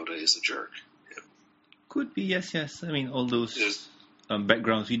why Kilda is a jerk. Could be, yes. I mean, all those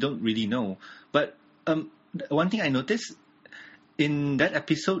backgrounds we don't really know. But one thing I noticed in that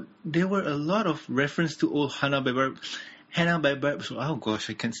episode, there were a lot of reference to old Hanna-Barbera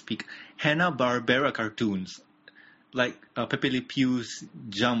cartoons, like Pepe Le Pew's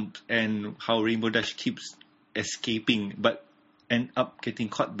Jump and how Rainbow Dash keeps escaping but end up getting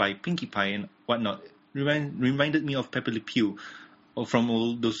caught by Pinkie Pie and whatnot. Reminded me of Pepe Le Pew from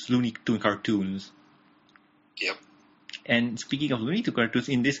all those Looney Tunes cartoons. Yep. And speaking of Looney Tunes cartoons,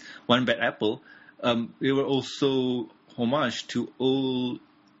 in this One Bad Apple, they were also homage to old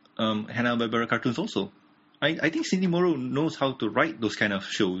Hanna-Barbera cartoons also. I think Cindy Morrow knows how to write those kind of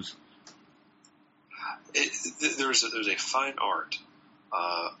shows. There's a fine art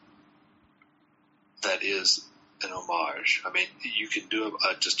that is an homage. I mean, you can do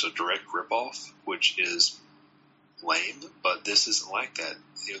just a direct ripoff, which is lame, but this isn't like that.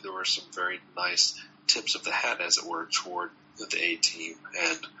 There were some very nice tips of the hat, as it were, toward the A-Team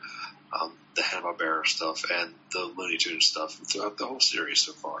and the Hanna-Barbera stuff and the Looney Tunes stuff throughout the whole series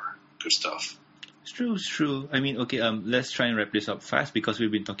so far. Good stuff. It's true. I mean, okay, let's try and wrap this up fast because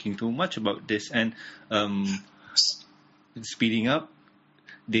we've been talking too much about this. And speeding up,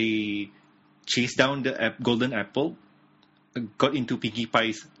 they chased down the golden apple, got into Pinkie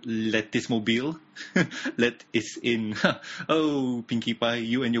Pie's lettuce mobile. Let is in. Oh, Pinkie Pie,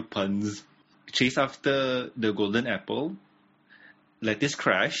 you and your puns. Chase after the golden apple, lettuce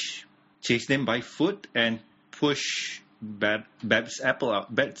crash, chase them by foot, and push Bab's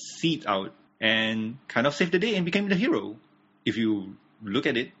seed out, and kind of saved the day and became the hero. If you look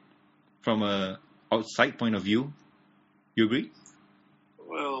at it from a outside point of view, you agree?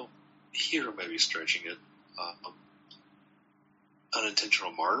 Well, hero may be stretching it.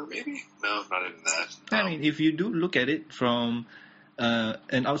 Unintentional martyr, maybe? No, not even that. I mean, if you do look at it from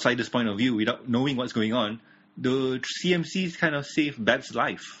an outsider's point of view, without knowing what's going on, the CMCs kind of saved Bab's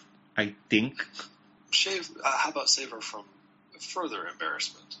life, I think. How about save her from further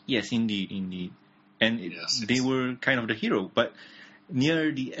embarrassment? Yes, indeed. And they were kind of the hero. But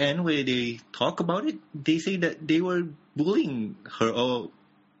near the end, where they talk about it, they say that they were bullying her or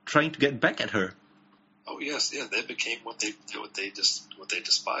trying to get back at her. Oh yes, yeah. They became what they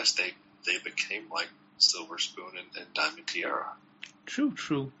despised. They became like Silver Spoon and Diamond Tiara.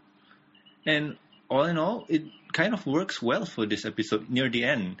 True. And all in all, it kind of works well for this episode near the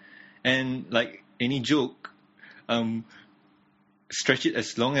end. And like any joke, stretch it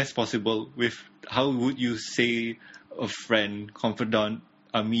as long as possible with how would you say a friend, confidant,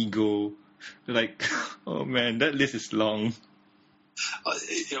 amigo. Like, oh man, that list is long.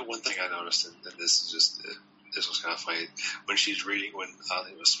 One thing I noticed, and this was kind of funny, when she's reading, when I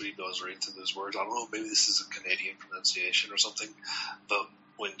think it was Sweetie Belle was reading through those words, I don't know, maybe this is a Canadian pronunciation or something, but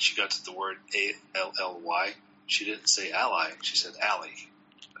when she got to the word A-L-L-Y, she didn't say ally, she said alley.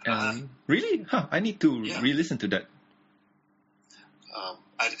 Really? Huh, I need to re-listen to that.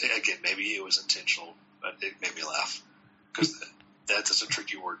 Again, maybe it was intentional, but it made me laugh, because that's just a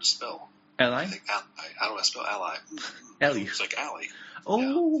tricky word to spell. Ally? How do I spell ally? Ally. It's like alley.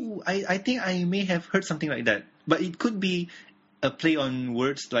 Oh, yeah. I think I may have heard something like that. But it could be a play on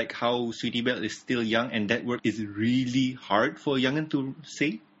words like how Sweetie Belle is still young and that word is really hard for a young'un to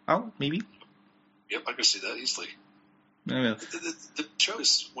say out, maybe? Yep, I could see that easily. Well. The show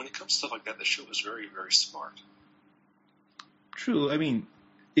is, when it comes to stuff like that, the show is very, very smart. True. I mean,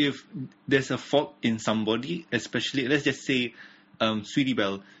 if there's a fault in somebody, especially, let's just say Sweetie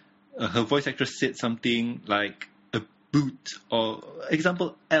Belle, her voice actress said something like a boot, or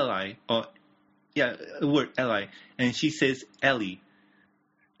example, ally, or a word ally, and she says Ellie.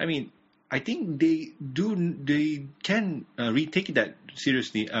 I mean, I think they can retake that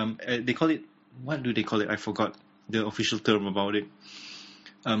seriously. They call it, what do they call it? I forgot the official term about it.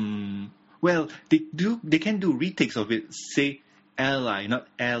 Well, they can do retakes of it. Say ally, not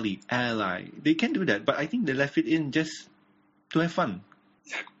ally, ally. They can do that, but I think they left it in just to have fun.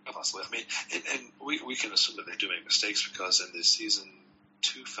 Yeah, possibly. I mean, and we can assume that they do make mistakes because in the season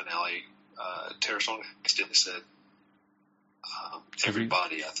 2 finale, Tara Strong accidentally said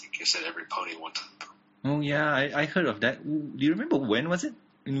everybody. I think you said every pony one time. Oh yeah, I heard of that. Do you remember when was it?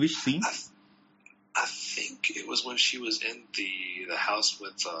 In which scene? I think it was when she was in the house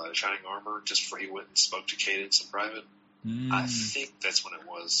with Shining Armor, just before he went and spoke to Cadence in private. I think that's when it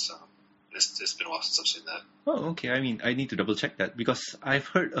was. It's been a while since I've seen that. Oh, okay. I mean, I need to double check that because I've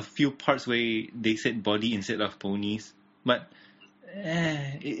heard a few parts where they said body instead of ponies. But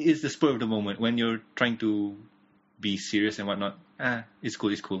it's the spur of the moment when you're trying to be serious and whatnot. It's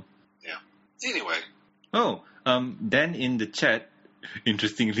cool. It's cool. Yeah. Anyway. Oh, Dan in the chat,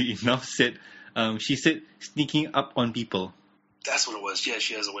 interestingly enough, said she said sneaking up on people. That's what it was. Yeah,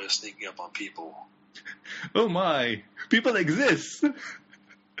 she has a way of sneaking up on people. Oh my, people exist.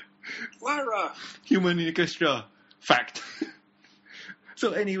 Lyra! Human in orchestra. Fact.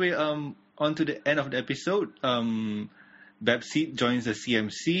 So anyway, on to the end of the episode. Babsy joins the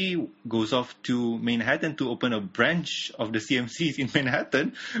CMC, goes off to Manhattan to open a branch of the CMCs in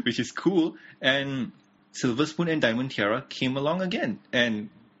Manhattan, which is cool. And Silver Spoon and Diamond Tiara came along again and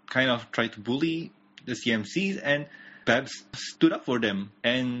kind of tried to bully the CMCs, and Babs stood up for them.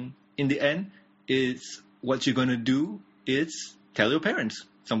 And in the end, it's what you're gonna do is tell your parents.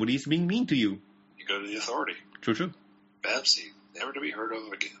 Somebody's being mean to you. You go to the authority. True. Babsy, never to be heard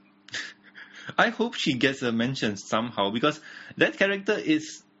of again. I hope she gets a mention somehow because that character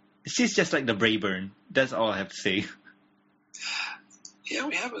she's just like the Brayburn. That's all I have to say. Yeah,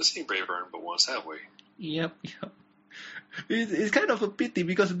 we haven't seen Brayburn but once, have we? Yep. It's kind of a pity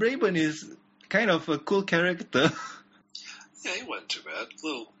because Brayburn is kind of a cool character. Yeah, he wasn't too bad. A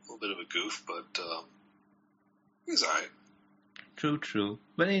little bit of a goof, but he's alright. True.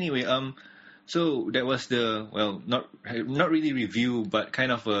 But anyway, so that was the, well, not really review, but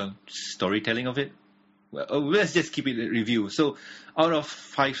kind of a storytelling of it. Well, let's just keep it a review. So, out of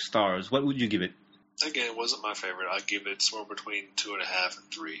 5 stars, what would you give it? Again, it wasn't my favorite. I'd give it somewhere between 2.5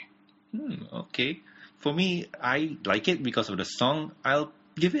 and 3. Okay. For me, I like it because of the song. I'll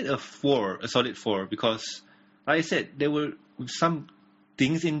give it a 4, a solid 4, because, like I said, there were some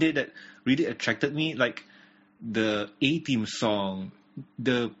things in there that really attracted me, like the A-Team song,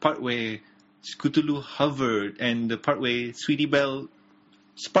 the part where Scootaloo hovered, and the part where Sweetie Belle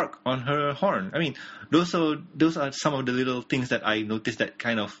sparked on her horn. I mean, those are some of the little things that I noticed that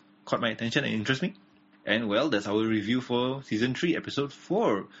kind of caught my attention and interest me. And well, that's our review for Season 3, Episode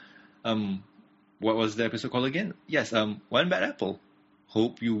 4. What was the episode called again? Yes, One Bad Apple.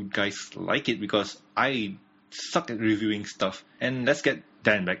 Hope you guys like it because I suck at reviewing stuff. And let's get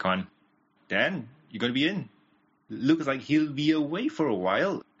Dan back on. Dan, you gonna be in? Looks like he'll be away for a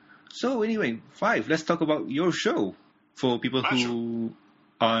while. So anyway, 5, let's talk about your show. For people who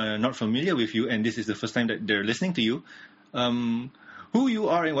are not familiar with you and this is the first time that they're listening to you, who you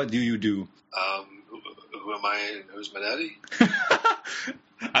are and what do you do? Who am I and who's my daddy?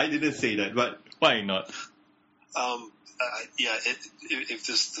 I didn't say that, but why not? Yeah, if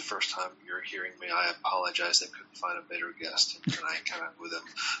this is the first time you're hearing me, I apologize. I couldn't find a better guest, and I kind of with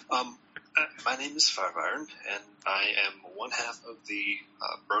them. My name is Five Iron, and I am one half of the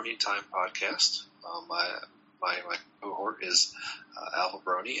Brony Time podcast. My cohort is Alpha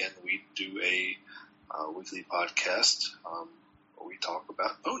Brony, and we do a weekly podcast where we talk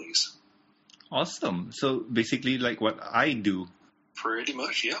about ponies. Awesome. So basically like what I do. Pretty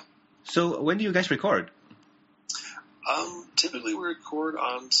much, yeah. So when do you guys record? Typically we record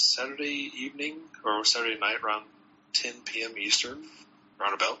on Saturday evening or Saturday night around 10 p.m. Eastern,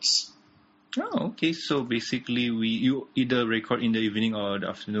 roundabouts. Oh, okay. So basically you either record in the evening or the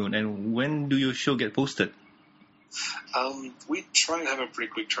afternoon. And when do your show get posted? We try and have a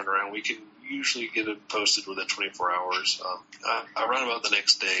pretty quick turnaround. We can usually get it posted within 24 hours. Around about the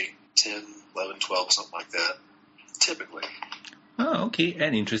next day, 10, 11, 12, something like that, typically. Oh, okay.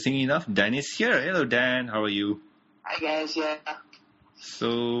 And interesting enough, Dan is here. Hello, Dan. How are you? Hi guys, yeah.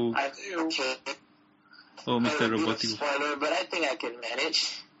 So, I okay. oh, Mr. Robotic. Spoiler, but I think I can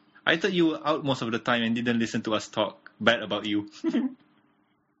manage. I thought you were out most of the time and didn't listen to us talk bad about you.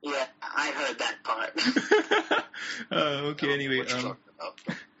 Yeah, I heard that part. Okay, anyway.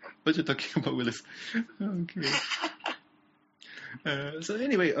 What you talking about, Willis? Okay. So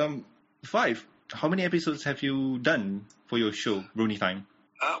anyway, 5. How many episodes have you done for your show, Brony Time?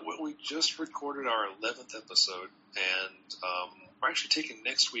 Well, we just recorded our 11th episode, and we're actually taking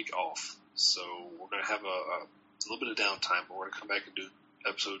next week off. So we're going to have a little bit of downtime, but we're going to come back and do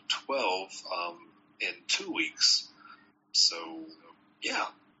episode 12 in 2 weeks. So, yeah.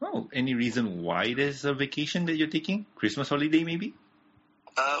 Oh, any reason why there's a vacation that you're taking? Christmas holiday, maybe?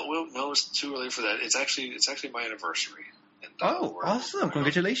 Well, no, it's too early for that. It's actually my anniversary. And, Oh, awesome!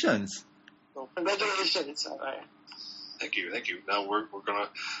 Congratulations. So, congratulations. All right. Thank you. Now we're gonna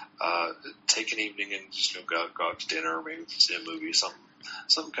take an evening and just go out to dinner, or maybe see a movie,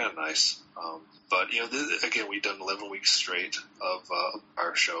 something kind of nice. But again, we've done 11 weeks straight of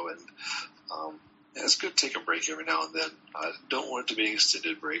our show, and it's good to take a break every now and then. I don't want it to be an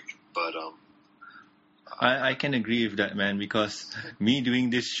extended break, but I can agree with that, man, because me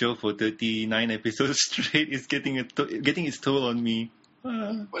doing this show for 39 episodes straight is getting its toll on me. Wait,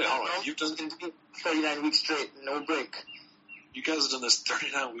 hold on. You've done 39 weeks straight, no break. You guys have done this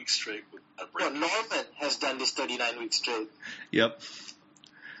 39 weeks straight with a break. No, Norman has done this 39 weeks straight. Yep.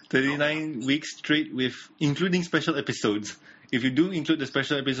 39 weeks straight with including special episodes. If you do include the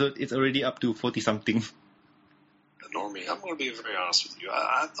special episode, it's already up to 40-something. Normie, I'm going to be very honest with you.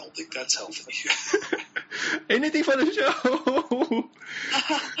 I don't think that's healthy. Anything for the show!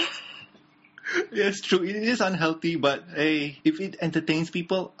 Yes, true. It is unhealthy, but hey, if it entertains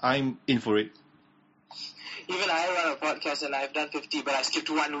people, I'm in for it. Even I run a podcast and I've done 50, but I skipped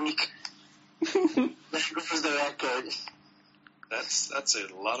 1 week. That goes the record. That's a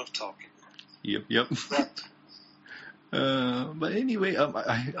lot of talking. Yep. Yep. But anyway,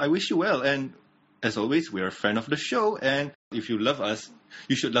 I wish you well, and as always, we're a fan of the show, and if you love us,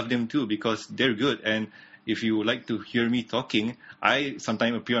 you should love them too, because they're good. And if you would like to hear me talking, I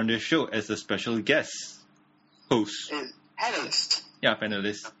sometimes appear on their show as a special guest host. Panelist. Yeah,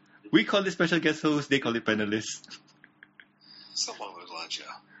 panelist. We call it special guest host, they call it panelist. Something along those lines,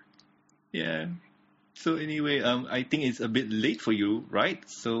 yeah. Yeah. So anyway, I think it's a bit late for you, right?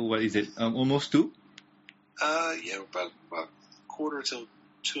 So what is it? Almost 2? Yeah, about quarter till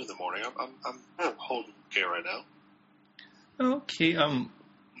 2 in the morning. I'm holding okay right now. Okay.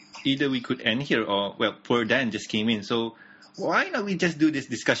 Either we could end here, or well, poor Dan just came in. So why not we just do this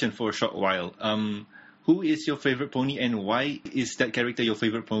discussion for a short while? Who is your favorite pony, and why is that character your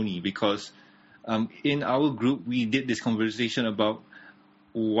favorite pony? Because in our group we did this conversation about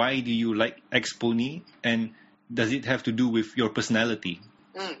why do you like X pony, and does it have to do with your personality?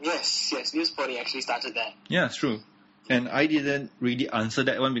 Yes, News Pony actually started that. Yeah, it's true. And I didn't really answer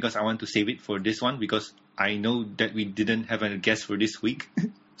that one because I want to save it for this one, because I know that we didn't have a guest for this week.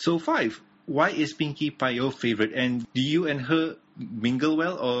 So 5, why is Pinkie Pie your favorite? And do you and her mingle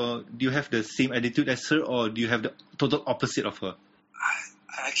well, or do you have the same attitude as her, or do you have the total opposite of her?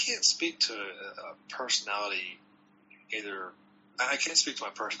 I can't speak to a personality either. I can't speak to my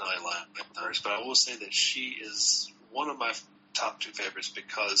personality line, but I will say that she is one of my top 2 favorites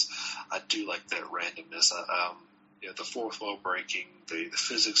because I do like that randomness. The fourth wall breaking, the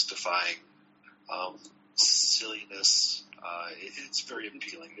physics defying, silliness. It's very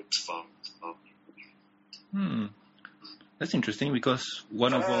appealing. It's fun. That's interesting, because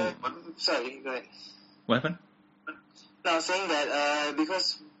one of our... Sorry, go ahead. What happened? No, I was saying that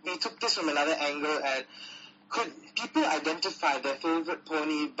because we took this from another angle, and could people identify their favorite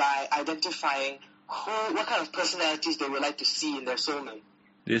pony by identifying what kind of personalities they would like to see in their soulmate?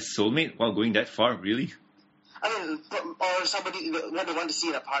 This soulmate? Wow, going that far, really? I mean, or somebody, what they want to see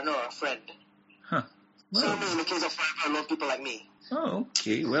in a partner or a friend. Huh. Well, Soulmate in the case of forever alone people like me. Oh,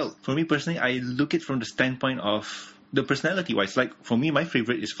 okay. Well, for me personally, I look it from the standpoint of the personality-wise. Like, for me, my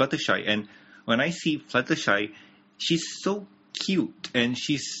favorite is Fluttershy. And when I see Fluttershy, she's so cute and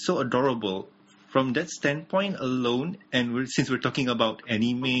she's so adorable. From that standpoint alone, and since we're talking about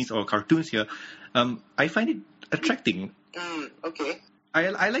animes or cartoons here, I find it attracting. Okay.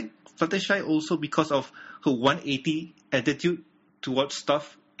 I like Fluttershy also because of her 180 attitude towards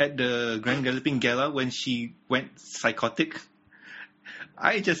stuff at the Grand Galloping Gala when she went psychotic.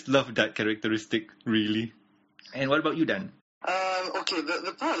 I just love that characteristic, really. And what about you, Dan? Okay,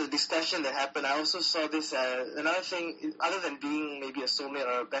 the part of the discussion that happened, I also saw this another thing, other than being maybe a soulmate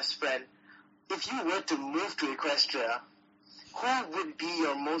or a best friend. If you were to move to Equestria, who would be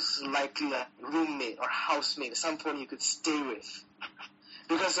your most likely roommate or housemate, some pony you could stay with?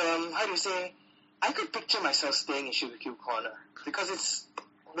 Because, how do you say, I could picture myself staying in Sugar Cube Corner, because it's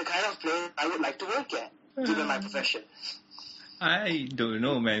the kind of place I would like to work at, given my profession. I don't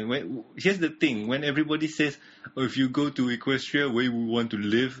know, man. Here's the thing. When everybody says, if you go to Equestria, where we want to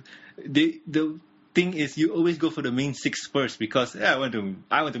live, the thing is, you always go for the main 6 first, because I want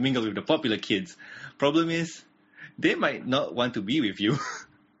to mingle with the popular kids. Problem is, they might not want to be with you.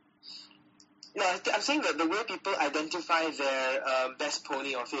 No, I'm saying that the way people identify their best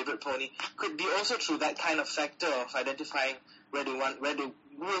pony or favorite pony could be also through that kind of factor of identifying where they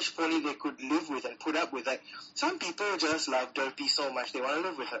which pony they could live with and put up with. Like, some people just love Derpy so much, they want to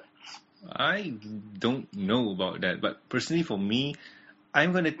live with her. I don't know about that, but personally for me,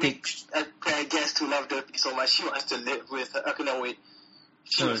 I'm going to take... A guest who loved Derpy so much, she wants to live with her. Okay, no, wait.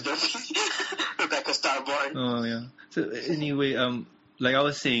 She was Derpy. Rebecca Starborn. Oh, yeah. So anyway, like I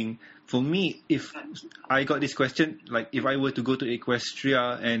was saying, for me, if I got this question, like if I were to go to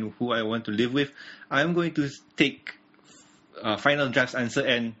Equestria and who I want to live with, I'm going to take Final Draft's answer,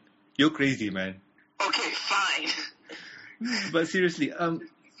 and you're crazy, man. Okay, fine. But seriously,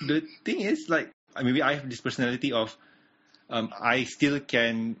 the thing is, like, maybe I have this personality of I still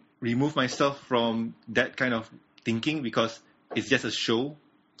can remove myself from that kind of thinking because it's just a show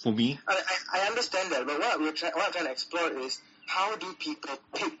for me. I understand that, but what I'm trying to explore is how do people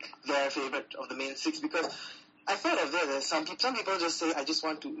pick their favorite of the main six? Because I thought of this. Some people just say, I just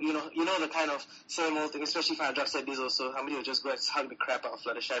want to, you know the kind of same old thing, especially if I drop said this also, somebody will just go and hug the crap out of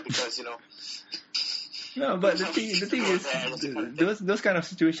Fluttershy because, No, but the thing is, those kind of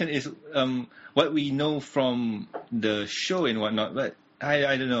situation is what we know from the show and whatnot. But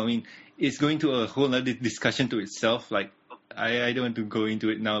I don't know. I mean, it's going to a whole other discussion to itself. Like, I don't want to go into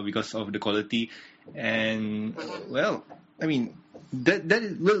it now because of the quality. And well, I mean,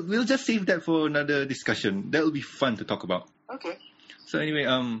 we'll just save that for another discussion. That will be fun to talk about. Okay. So anyway,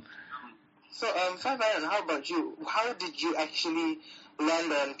 So, Five Iron, how about you? How did you actually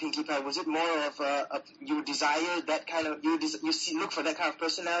land on Pinkie Pie? Was it more of you desire that kind of look for that kind of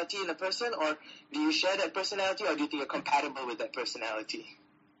personality in a person, or do you share that personality, or do you think you're compatible with that personality?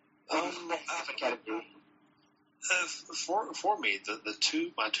 Different category. For me,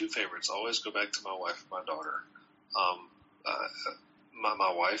 my two favorites always go back to my wife and my daughter.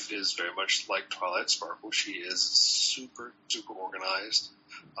 My wife is very much like Twilight Sparkle. She is super organized.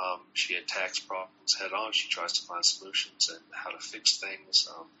 She attacks problems head on. She tries to find solutions and how to fix things.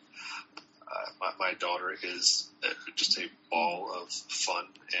 My daughter is just a ball of fun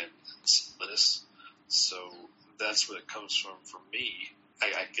and silliness. So that's where it comes from for me.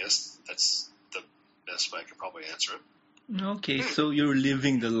 I guess that's the best way I could probably answer it. Okay, so you're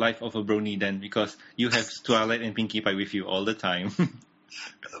living the life of a brony then, because you have Twilight and Pinkie Pie with you all the time.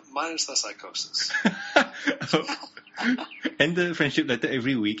 Minus the psychosis. And the friendship letter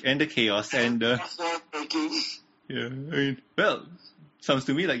every week, and the chaos, and yeah. I mean, well, sounds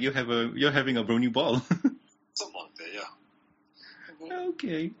to me like you're having a brony ball. Something like that, yeah.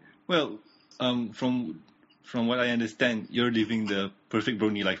 Okay. Well, from what I understand, you're living the perfect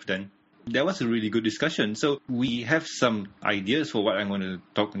brony life then. That was a really good discussion. So we have some ideas for what I'm going to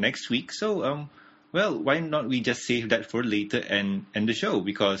talk next week. So, well, why not we just save that for later and end the show?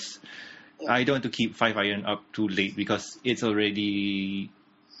 Because I don't want to keep Five Iron up too late because it's already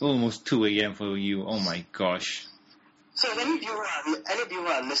almost 2 a.m. for you. Oh my gosh. So if any of you who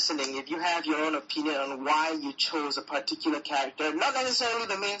are listening, if you have your own opinion on why you chose a particular character, not necessarily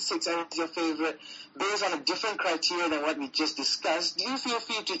the main six as your favorite, based on a different criteria than what we just discussed, do feel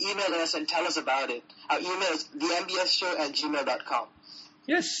free to email us and tell us about it. Our email is thembsshow@gmail.com.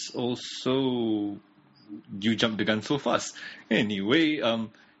 Yes, also, you jumped the gun so fast. Anyway,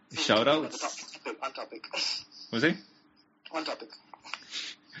 shout outs. On topic. Was it? On topic.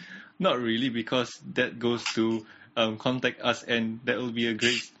 Not really, because that goes to contact us, and that will be a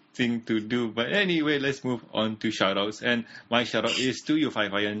great thing to do. But anyway, let's move on to shoutouts. And my shoutout is to you,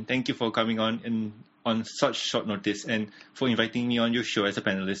 Five Iron. Thank you for coming on such short notice and for inviting me on your show as a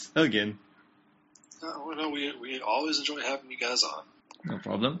panelist again. We always enjoy having you guys on. No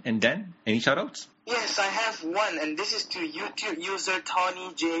problem. And Dan, any shoutouts? Yes, I have one, and this is to YouTube user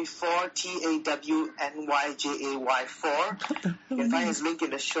TawnyJ4, TAWNYJAY4. You can find his link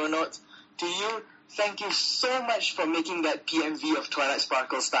in the show notes. To you, thank you so much for making that PMV of Twilight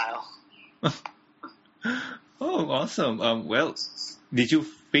Sparkle style. Oh, awesome. Well, did you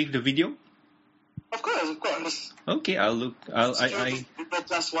fave the video? Of course. Okay, I'll look. I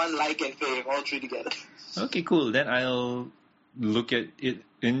plus one like and fave, all three together. Okay, cool. Then I'll look at it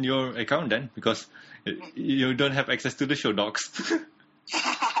in your account then, because you don't have access to the show docs.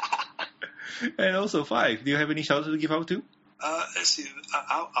 And also, Five, do you have any shout outs to give out to? See,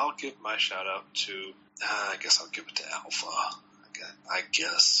 I'll give my shout out to. I guess I'll give it to Alpha. I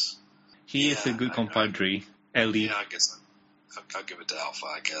guess he is a good compadre. Ellie. Yeah, I guess I'll give it to Alpha.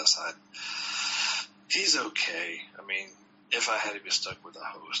 I guess he's okay. I mean, if I had to be stuck with a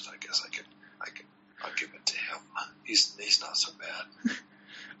host, I guess I'll give it to him. He's not so bad.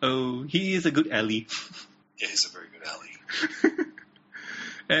 Oh, he is a good Ellie. Yeah, he's a very good Ellie.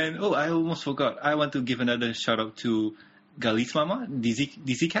 And I almost forgot. I want to give another shout out to Gali's mama,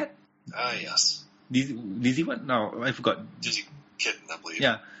 Dizzy Cat. Yes. Dizzy what? No, I forgot. Dizzy Kitten, I believe.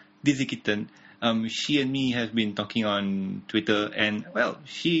 Yeah, Dizzy Kitten. She and me have been talking on Twitter, and well,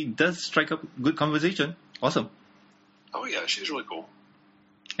 she does strike up good conversation. Awesome. Oh yeah, she's really cool.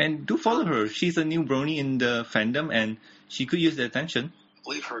 And do follow her. She's a new brony in the fandom, and she could use the attention. I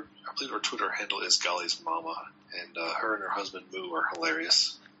believe her Twitter handle is Golly's Mama, and her and her husband Moo are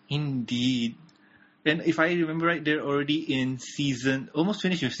hilarious. Indeed. And if I remember right, they're already in almost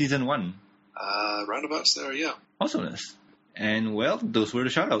finished with season 1. Roundabouts there, yeah. Awesomeness. And well, those were the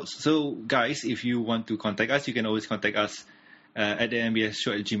shoutouts. So guys, if you want to contact us, you can always contact us at the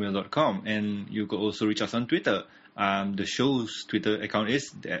mbsshow@gmail.com, and you can also reach us on Twitter. The show's Twitter account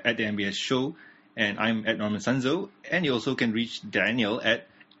is at the MBS Show, and I'm at Norman Sanzo, and you also can reach Daniel at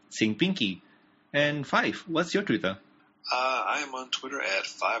Sing Pinky. And Five, what's your Twitter? I am on Twitter at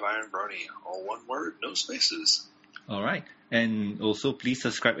 5ironbrony, all one word, no spaces. All right. And also, please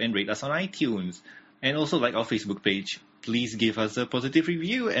subscribe and rate us on iTunes. And also like our Facebook page. Please give us a positive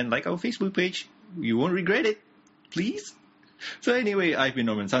review and like our Facebook page. You won't regret it. Please. So anyway, I've been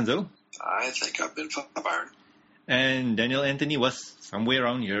Norman Sanzo. I think I've been 5iron. And Daniel Anthony was somewhere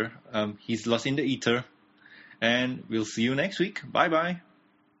around here. He's lost in the ether. And we'll see you next week. Bye-bye.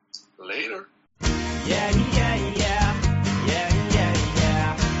 Later. Yeah, yeah, yeah.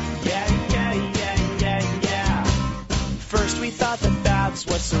 First we thought that Babs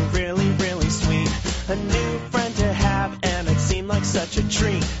was so really, really sweet. A new friend to have, and it seemed like such a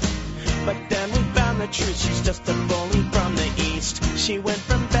treat. But then we found the truth, she's just a bully from the east. She went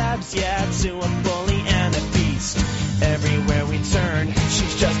from Babs, yeah, to a bully and a beast. Everywhere we turn,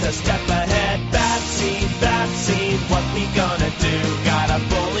 she's just a step ahead. Babsy, Babsy, what we gonna do? Got a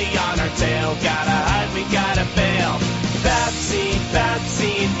bully on our tail, gotta hide, we gotta bail. Babsy,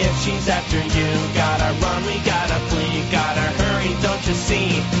 Babsy, if she's after you, gotta run, we gotta flee, gotta hurry, don't you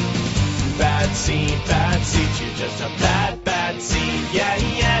see? Bad seed, she's just a bad, bad seed. Yeah,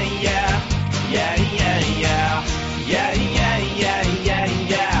 yeah, yeah, yeah, yeah, yeah, yeah, yeah, yeah, yeah,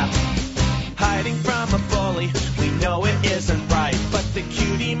 yeah. Hiding from a bully, we know it isn't right, but the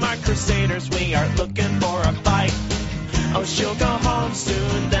cutie mark crusaders, we are looking for a fight. Oh, she'll go home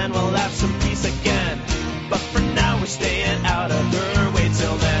soon, then we'll have some peace again. But for now we're staying out of her way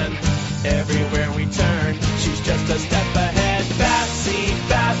till then. Everywhere we turn, she's just a step ahead. Babsy,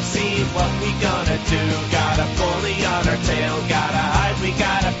 Babsy, what we gonna do? Got a bully on our tail, gotta hide, we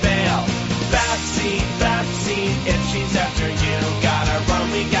gotta bail. Babsy, Babsy, if she's after you, gotta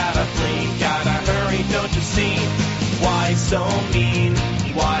run, we gotta flee, gotta hurry, don't you see? Why so mean?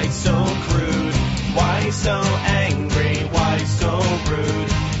 Why so crude? Why so angry? Why so rude?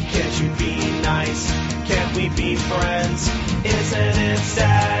 Can't you be nice? Can't we be friends? Isn't it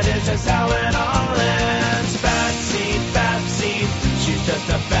sad? Is this how it all ends? Babsy, Babsy, she's just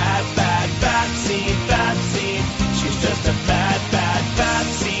a bad, bad Babsy, Babsy. She's just a bad, bad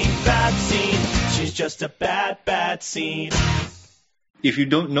Babsy, Babsy. She's just a bad, bad seed. If you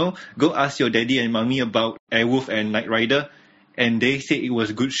don't know, go ask your daddy and mommy about Airwolf and Knight Rider, and they say it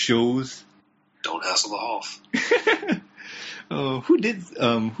was good shows. Don't hassle the Hoff. Who did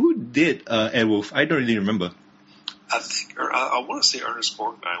Airwolf? I don't really remember. I want to say Ernest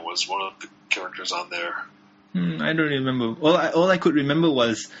Borgnine was one of the characters on there. I don't remember. All I could remember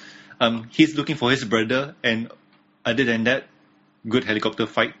was he's looking for his brother, and other than that, good helicopter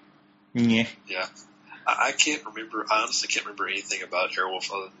fight. Yeah. Yeah. I can't remember. I honestly can't remember anything about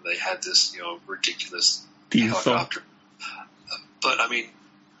Airwolf other than they had this, ridiculous helicopter. But I mean,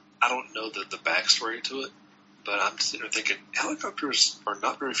 I don't know the backstory to it. But I'm sitting there thinking, helicopters are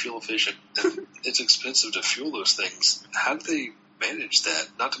not very fuel efficient, and it's expensive to fuel those things. How do they manage that?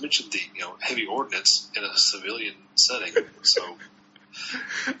 Not to mention the heavy ordnance in a civilian setting. So,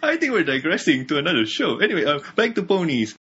 I think we're digressing to another show. Anyway, back to Ponies.